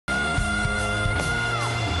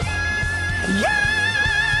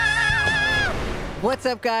What's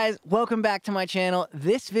up, guys? Welcome back to my channel.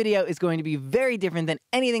 This video is going to be very different than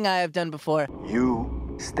anything I have done before.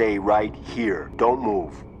 You stay right here. Don't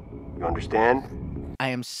move. You understand? I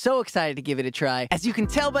am so excited to give it a try. As you can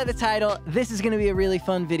tell by the title, this is going to be a really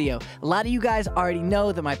fun video. A lot of you guys already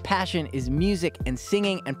know that my passion is music and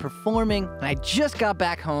singing and performing, and I just got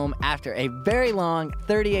back home after a very long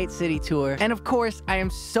 38-city tour. And of course, I am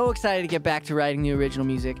so excited to get back to writing new original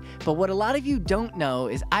music. But what a lot of you don't know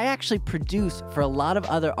is I actually produce for a lot of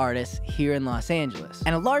other artists here in Los Angeles.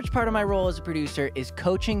 And a large part of my role as a producer is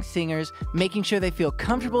coaching singers, making sure they feel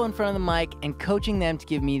comfortable in front of the mic, and coaching them to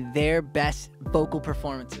give me their best vocal performances.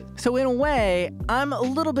 So in a way, I'm a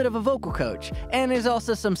little bit of a vocal coach. And there's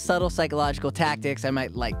also some subtle psychological tactics. I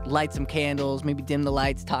might light some candles, maybe dim the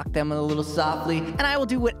lights, talk them a little softly, and I will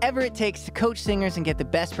do whatever it takes to coach singers and get the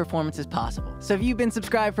best performances possible. So if you've been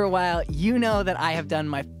subscribed for a while, you know that I have done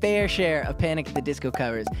my fair share of Panic at the Disco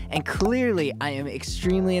covers, and clearly I am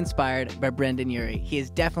extremely inspired by Brendon Urie. He is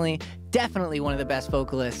definitely one of the best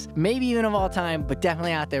vocalists, maybe even of all time, but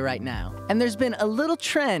definitely out there right now. And there's been a little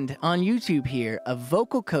trend on YouTube here of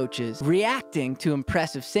vocal coaches reacting to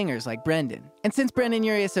impressive singers like Brendon. And since Brendon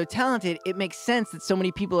Urie is so talented, it makes sense that so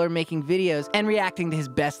many people are making videos and reacting to his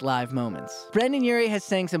best live moments. Brendon Urie has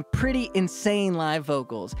sang some pretty insane live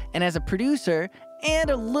vocals, and as a producer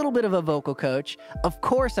and a little bit of a vocal coach, of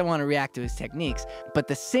course I want to react to his techniques, but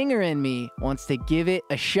the singer in me wants to give it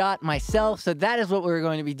a shot myself, so that is what we're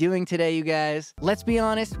going to be doing today, you guys. Let's be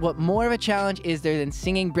honest, what more of a challenge is there than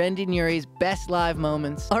singing Brendon Urie's best live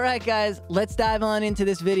moments? Alright guys, let's dive on into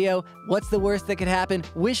this video. What's the worst that could happen?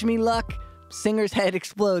 Wish me luck. Singer's head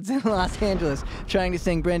explodes in Los Angeles trying to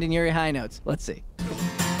sing Brendon Urie high notes. Let's see.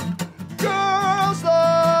 Girls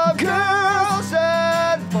love girls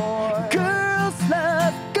and boys. Girls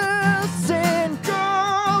love girls and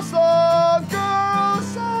Girls love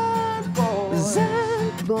girls and boys.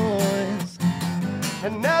 boys.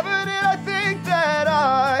 And never did I think that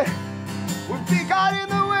I would be caught in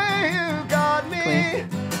the way you got me. Clean.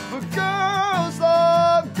 But girls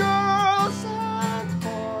love girls and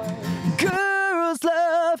boys. Girls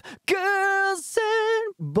love girls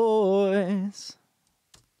and boys.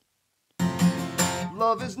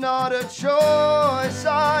 Love is not a choice,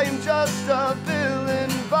 I am just a villain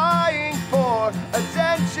vying for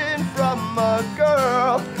attention from a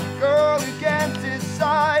girl. Girl who can't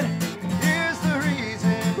decide, here's the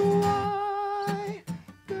reason why.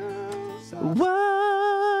 Girls are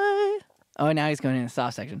Why? Oh, now he's going in the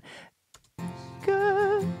soft section.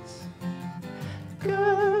 Girls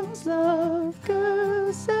love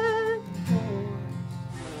girls and boys.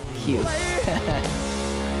 Cute. in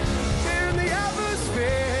the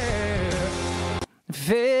atmosphere.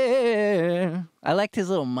 Fair. I liked his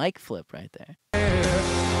little mic flip right there.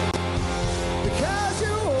 Because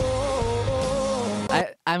you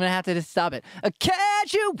I'm gonna have to just stop it. A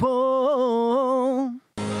casual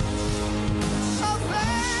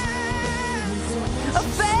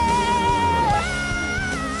affair.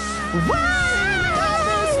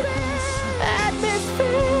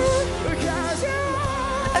 Atmosphere.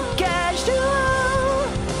 A casual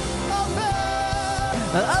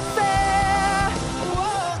affair.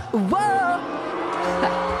 Whoa.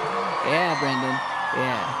 Yeah, Brendon.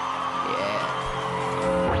 Yeah.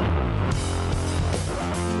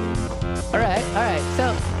 All right.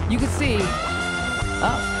 So you can see.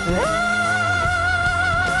 Oh.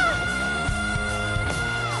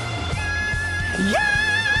 Yeah.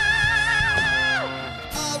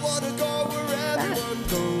 I wanna go where everyone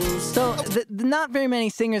goes. So not very many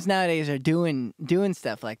singers nowadays are doing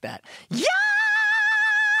stuff like that. Yeah.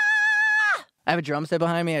 I have a drum set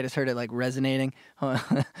behind me. I just heard it like resonating.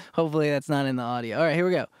 Hopefully that's not in the audio. All right, here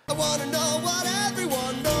we go. I wanna know what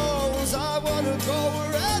everyone knows. I wanna go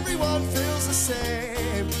where everyone feels the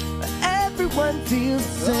same. Everyone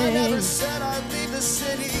feels the I never same. said I'd leave the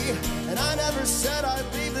city, and I never said I'd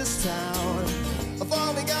leave this town. A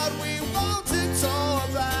falling out we wanted to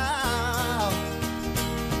about.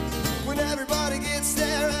 When everybody gets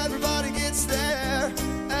there, everybody gets there,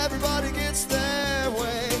 everybody gets their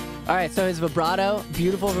way. All right, so his vibrato,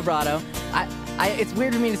 beautiful vibrato. It's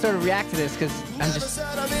weird for me to sort of react to this because I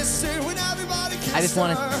just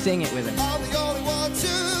want to sing it with him. I'm the only one to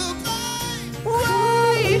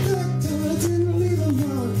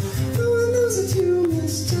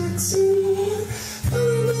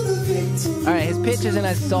All right, his pitch isn't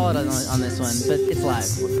as solid on this one, but it's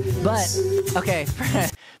live. But okay,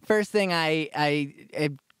 first thing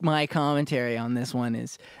my commentary on this one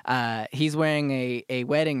is he's wearing a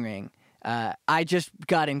wedding ring. I just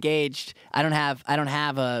got engaged. I don't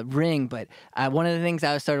have a ring, but one of the things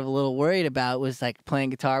I was sort of a little worried about was like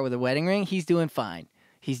playing guitar with a wedding ring. He's doing fine.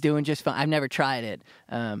 He's doing just fine. I've never tried it.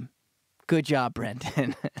 Good job,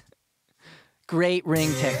 Brendan. Great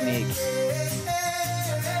ring technique.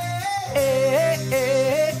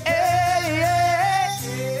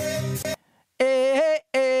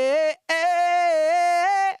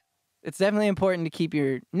 It's definitely important to keep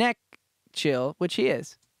your neck chill, which he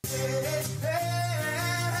is.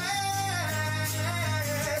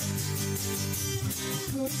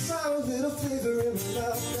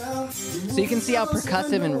 So you can see how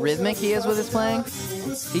percussive and rhythmic he is with his playing.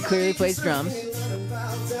 He clearly plays drums.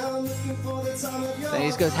 So he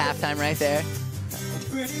just goes halftime right there.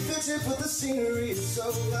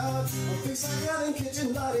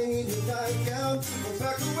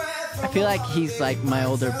 I feel like he's like my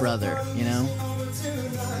older brother, you know?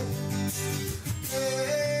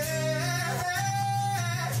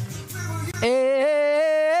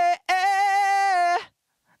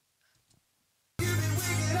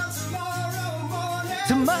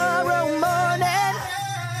 Tomorrow morning.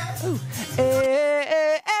 Ooh.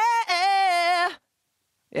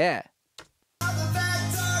 Yeah.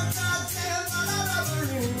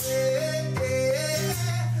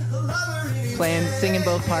 Singing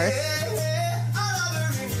both parts.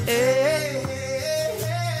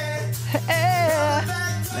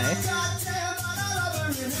 Nice.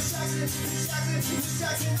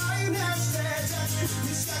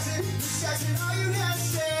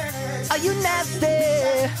 Are you nasty?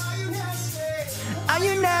 Are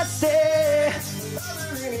you nasty?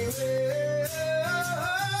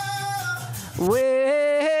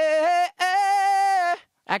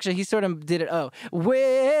 Actually, he sort of did it. Oh,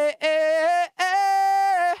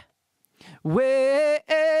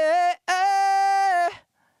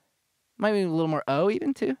 might be a little more O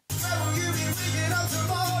even too.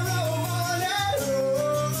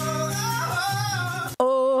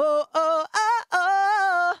 Oh.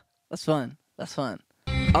 That's fun. That's fun.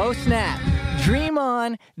 Oh snap. Dream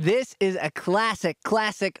On. This is a classic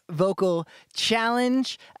vocal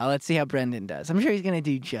challenge. Let's see how Brendan does. I'm sure he's gonna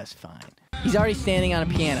do just fine. He's already standing on a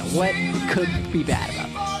piano. What could be bad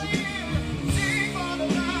about this?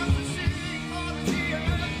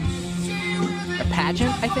 A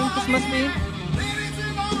pageant, I think this must be.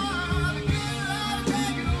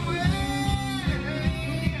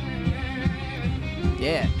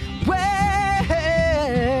 Yeah. Way,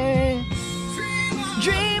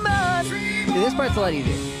 dream on. Dude, this part's a lot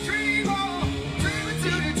easier.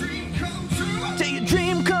 Till your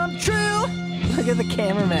dream come true. Look at the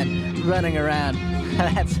cameraman running around.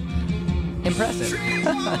 That's impressive.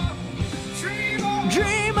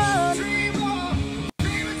 Dream on.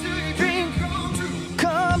 Dream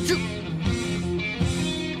come true.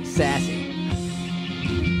 Sassy.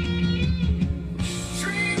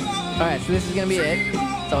 All right, so this is gonna be it.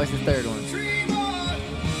 It's always the third one.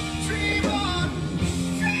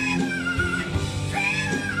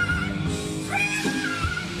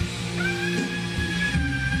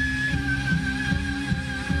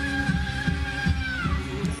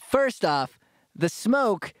 First off, the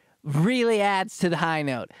smoke really adds to the high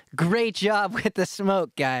note. Great job with the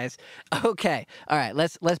smoke, guys. Okay, all right,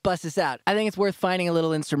 let's bust this out. I think it's worth finding a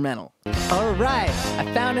little instrumental. All right, I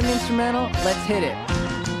found an instrumental. Let's hit it.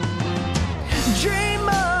 Dream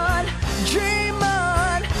on, dream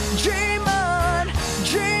on, dream on,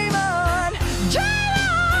 dream on, dream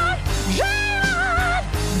on, dream on,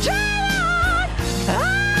 dream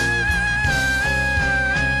on.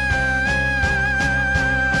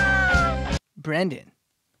 Brendan,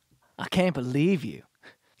 I can't believe you.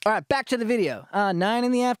 All right, back to the video. 9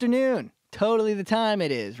 in the afternoon. Totally the time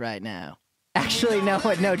it is right now. Actually, no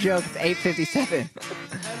joke, it's 8:57.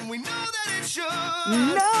 And we know that it should.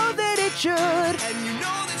 Know that it should. And you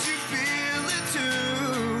know that you feel it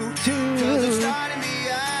too. 'Cause it's 9 in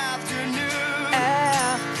the afternoon.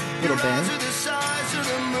 Little Your band. eyes are the size of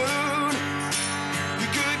the moon.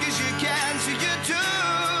 You're good 'cause you can, so you do.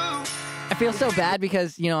 I feel so bad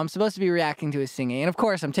because, you know, I'm supposed to be reacting to his singing, and of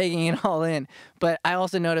course I'm taking it all in, but I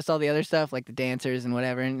also noticed all the other stuff, like the dancers and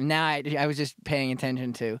whatever, and now I was just paying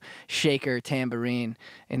attention to shaker tambourine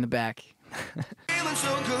in the back. Feeling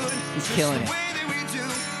so good. He's killing it. The way that we do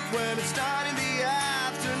when it's 9 in the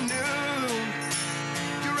afternoon.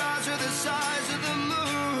 Your eyes are the size of the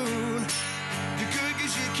moon. You're good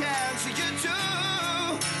 'cause you can, so you do.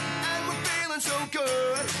 And we're feeling so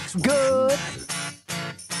good. Good.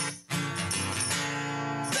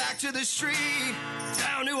 Back to the street,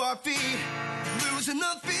 down to our feet, losing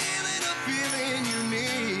the feeling of feeling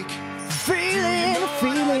unique. Feeling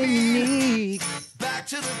unique. Back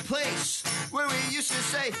to the place where we used to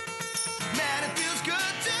say, man, it feels good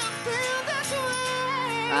to feel this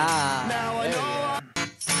way. Now I know I'm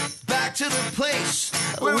back to the place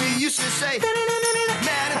where we used to say,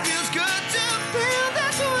 man, it feels good to feel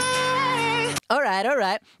this way. All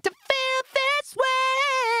right. To feel this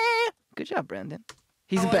way. Good job, Brendan.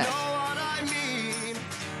 He's the best. I know what I mean.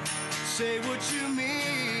 Say what you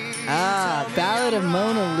mean. Ballad of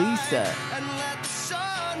Mona Lisa. And let the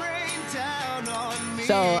sun rain down on me.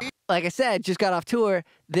 So, like I said, just got off tour.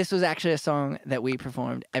 This was actually a song that we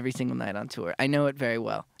performed every single night on tour. I know it very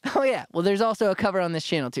well. Oh yeah, well there's also a cover on this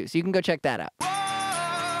channel too, so you can go check that out. Whoa,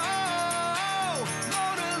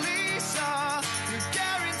 Mona Lisa, you're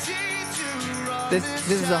guaranteed to run This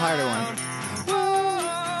is a harder one. Whoa,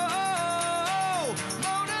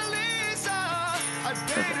 Mona Lisa, I'd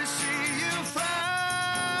pay to see you frown.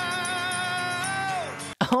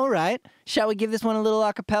 All right, shall we give this one a little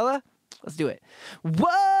a cappella? Let's do it.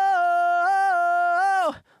 Whoa,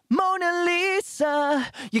 Mona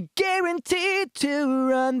Lisa, you're guaranteed to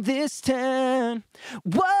run this town.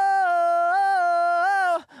 Whoa,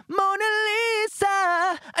 Mona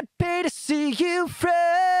Lisa, I'd pay to see you frown.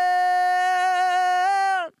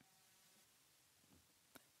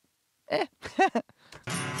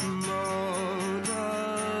 Mona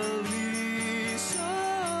Lisa,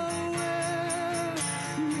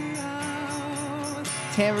 wear me out.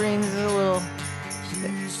 Tambourine's a little...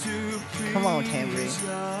 Please do, please. Come on, tambourine.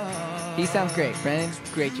 He sounds great, Brendan.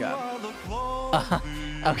 Great job.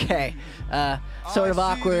 Okay, sort of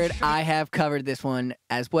awkward. I have covered this one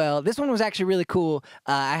as well. This one was actually really cool.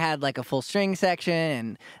 I had like a full string section,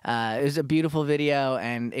 and it was a beautiful video,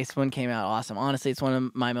 and this one came out awesome. Honestly, it's one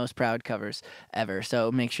of my most proud covers ever,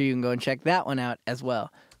 so make sure you can go and check that one out as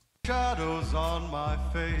well. Shadows on my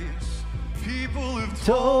face. People have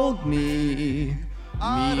Told me,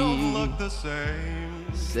 I don't look the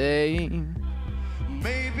same. same.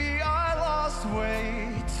 Maybe I lost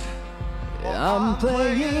weight. I'm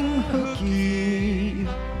playing hooky.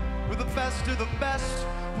 With the best of the best.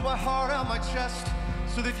 Put my heart on my chest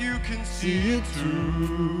so that you can see it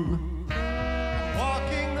through.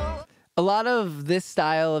 Walking A lot of this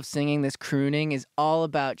style of singing, this crooning, is all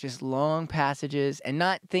about just long passages and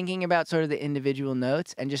not thinking about sort of the individual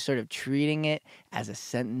notes and just sort of treating it as a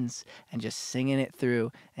sentence and just singing it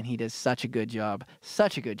through. And he does such a good job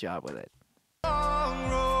with it. long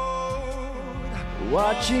road.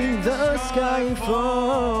 Watching the sky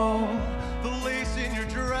fall. The lace in your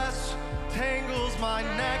dress tangles my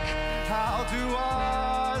neck. How do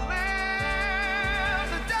I live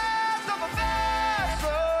the death of a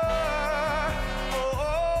bachelor?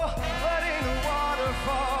 Oh, letting the water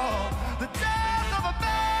fall. The death of a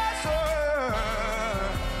bachelor.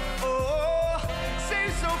 Oh,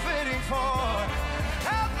 seems so fitting for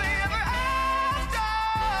happy ever after.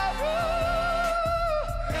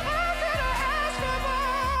 How can I ask for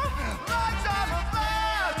more? Lifetime of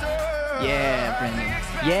laughter. Yeah, Brendan.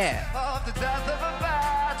 Yeah. Of the death of a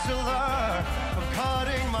bachelor, I'm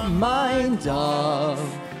cutting my Mind off.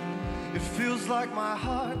 It feels like my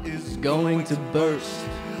heart is Going to burst.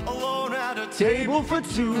 alone at a Table for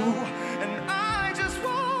two. and I just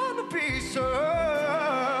want to be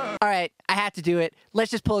served. All right, I had to do it.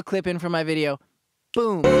 Let's just pull a clip in from my video.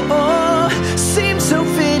 Boom. Oh, seems so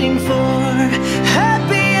fitting for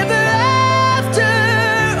happy ever after.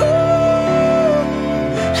 Ooh,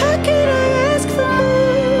 how can I ask for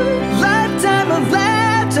more? Lifetime of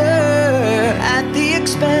laughter at the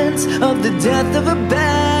expense of the death of a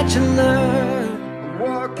bachelor.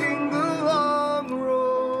 Walking the long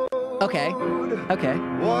road. Okay.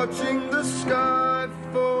 Watching the sky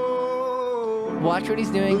fall. Watch what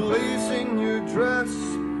he's The doing. lace in your dress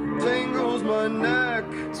tangles my neck.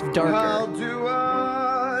 It's darker. How do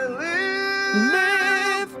I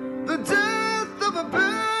live the death of a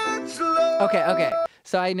bachelor? Okay.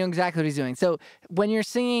 So I know exactly what he's doing. So when you're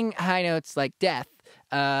singing high notes like death,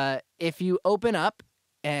 if you open up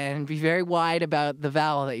and be very wide about the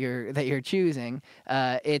vowel that you're choosing,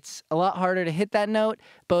 it's a lot harder to hit that note.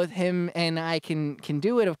 Both him and I can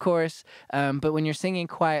do it, of course, but when you're singing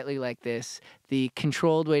quietly like this, the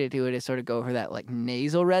controlled way to do it is sort of go for that like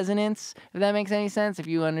nasal resonance, if that makes any sense, if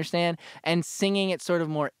you understand, and singing it sort of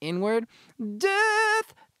more inward.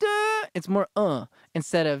 Death, it's more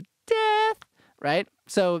instead of death, right?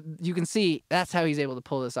 So you can see that's how he's able to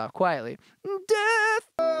pull this off quietly. Death.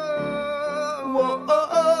 Whoa,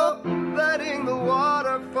 oh, oh, letting the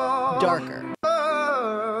water fall. Darker.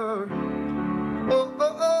 Oh, oh,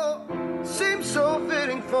 oh, seems so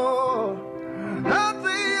fitting for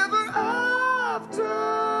happy ever after.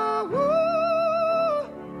 Woo.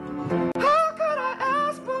 How could I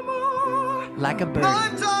ask for more? like a bird.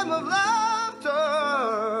 Lifetime of laughter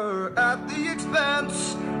at the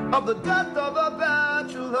expense of the death of a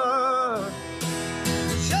bachelor.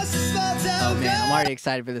 Just a small town Oh man, I'm already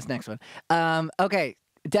excited for this next one. Okay,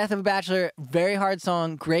 Death of a Bachelor, very hard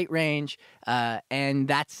song, great range, and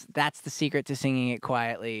that's the secret to singing it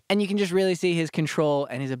quietly. And you can just really see his control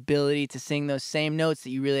and his ability to sing those same notes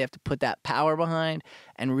that you really have to put that power behind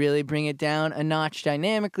and really bring it down a notch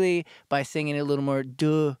dynamically by singing it a little more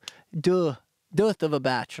Death of a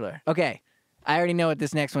Bachelor. Okay, I already know what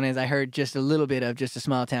this next one is. I heard just a little bit of Just a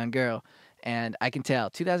Small Town Girl, and I can tell.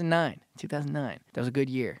 2009. That was a good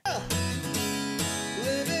year.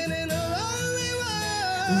 living in a lonely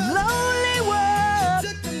world. Lonely world.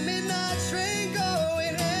 Took the midnight train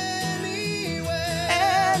going anywhere.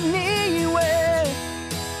 Anyway,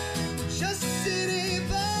 Just a city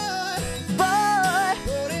boy. boy,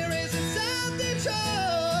 Born and raised in South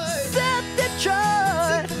Detroit. South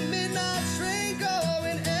Detroit. Took the midnight train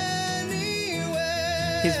going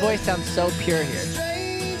anywhere. His voice sounds so pure here.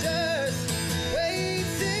 Strangers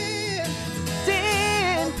waiting.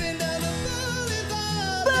 Damn. Up and down the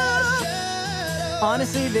boulevard. Their shadows.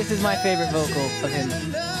 Honestly, this is my favorite vocal of him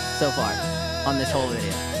so far on this whole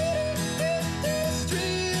video.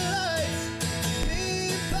 Streetlights,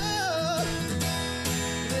 people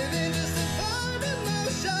living just a form of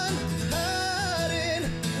motion, hiding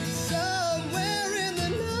somewhere in the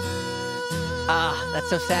night. Ah, that's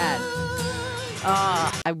so sad.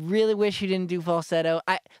 Ah, I really wish he didn't do falsetto.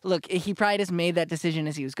 Look, he probably just made that decision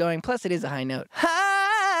as he was going. Plus, it is a high note.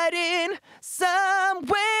 Hiding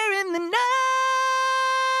somewhere in the night.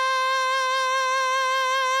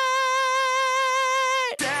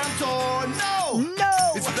 Damn door, no! No.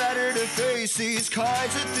 It's better to face these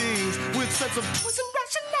kinds of things with sense of poison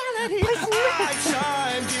rationality. I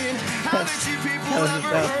chimed in. Haven't you people was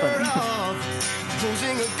ever heard of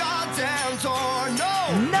closing a goddamn door? No!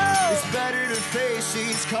 No. It's better to face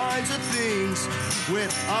these kinds of things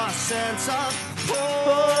with a sense of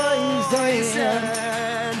poison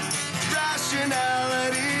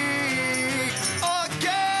rationality.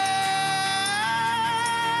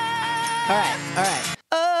 All right.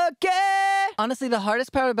 Okay. Honestly, the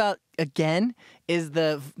hardest part about again is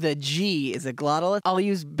the G is a glottal. I'll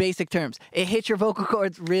use basic terms. It hits your vocal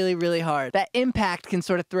cords really, really hard. That impact can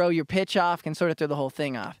sort of throw your pitch off, can sort of throw the whole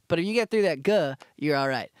thing off. But if you get through that G, you're all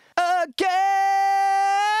right. Again.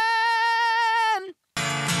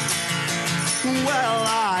 Well,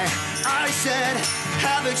 I said,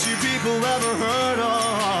 haven't you people ever heard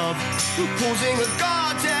of closing a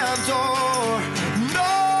goddamn door? No!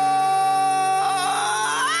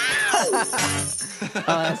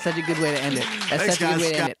 Oh, that's such a good way to end it. That's Thanks, such a good guys.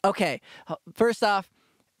 way to end it. Okay, first off,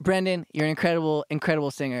 Brendan, you're an incredible, incredible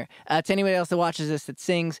singer. To anybody else that watches this that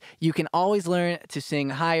sings, you can always learn to sing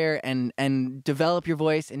higher and develop your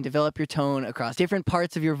voice and develop your tone across different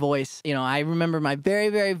parts of your voice. You know, I remember my very,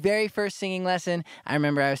 very, very first singing lesson. I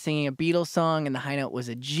remember I was singing a Beatles song and the high note was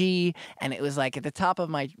a G, and it was like at the top of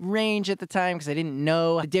my range at the time because I didn't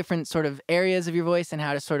know the different sort of areas of your voice and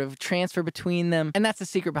how to sort of transfer between them. And that's the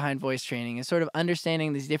secret behind voice training, is sort of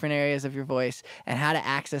understanding these different areas of your voice and how to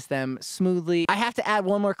access them smoothly. I have to add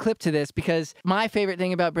one more clip to this because my favorite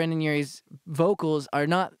thing about Brendon Urie's vocals are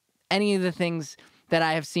not any of the things that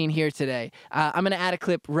I have seen here today. I'm going to add a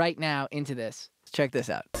clip right now into this. Check this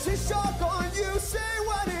out. She's shotgun, you say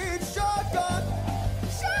when it's shotgun.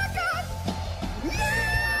 Shotgun!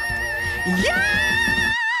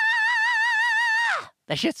 Yeah!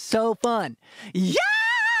 That shit's so fun. Yeah!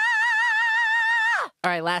 All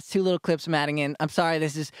right, last two little clips I'm adding in. I'm sorry,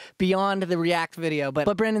 this is beyond the React video,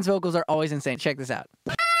 but Brendon's vocals are always insane. Check this out.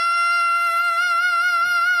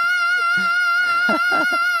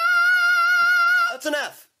 That's an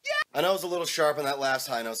F. Yeah. I know I was a little sharp on that last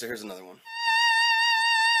high note, so here's another one.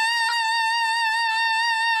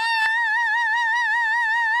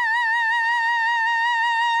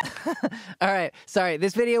 All right, sorry.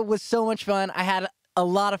 This video was so much fun. I had a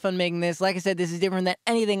lot of fun making this. Like I said, this is different than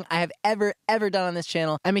anything I have ever done on this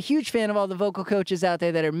channel. I'm a huge fan of all the vocal coaches out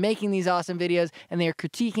there that are making these awesome videos and they are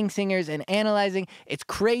critiquing singers and analyzing. It's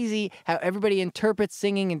crazy how everybody interprets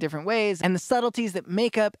singing in different ways and the subtleties that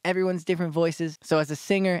make up everyone's different voices. So as a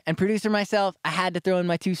singer and producer myself, I had to throw in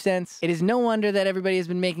my 2 cents. It is no wonder that everybody has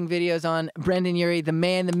been making videos on Brendon Urie, the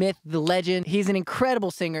man, the myth, the legend. He's an incredible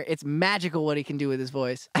singer. It's magical what he can do with his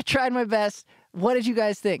voice. I tried my best. What did you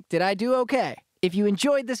guys think? Did I do okay? If you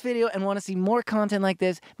enjoyed this video and want to see more content like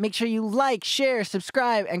this, make sure you like, share,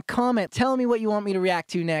 subscribe, and comment. Tell me what you want me to react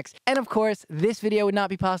to next. And of course, this video would not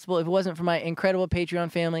be possible if it wasn't for my incredible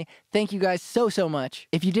Patreon family. Thank you guys so much.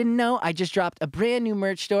 If you didn't know, I just dropped a brand new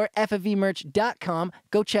merch store, ffvmerch.com.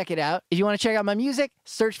 Go check it out. If you want to check out my music,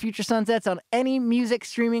 search Future Sunsets on any music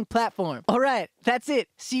streaming platform. All right, that's it.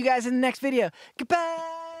 See you guys in the next video. Goodbye.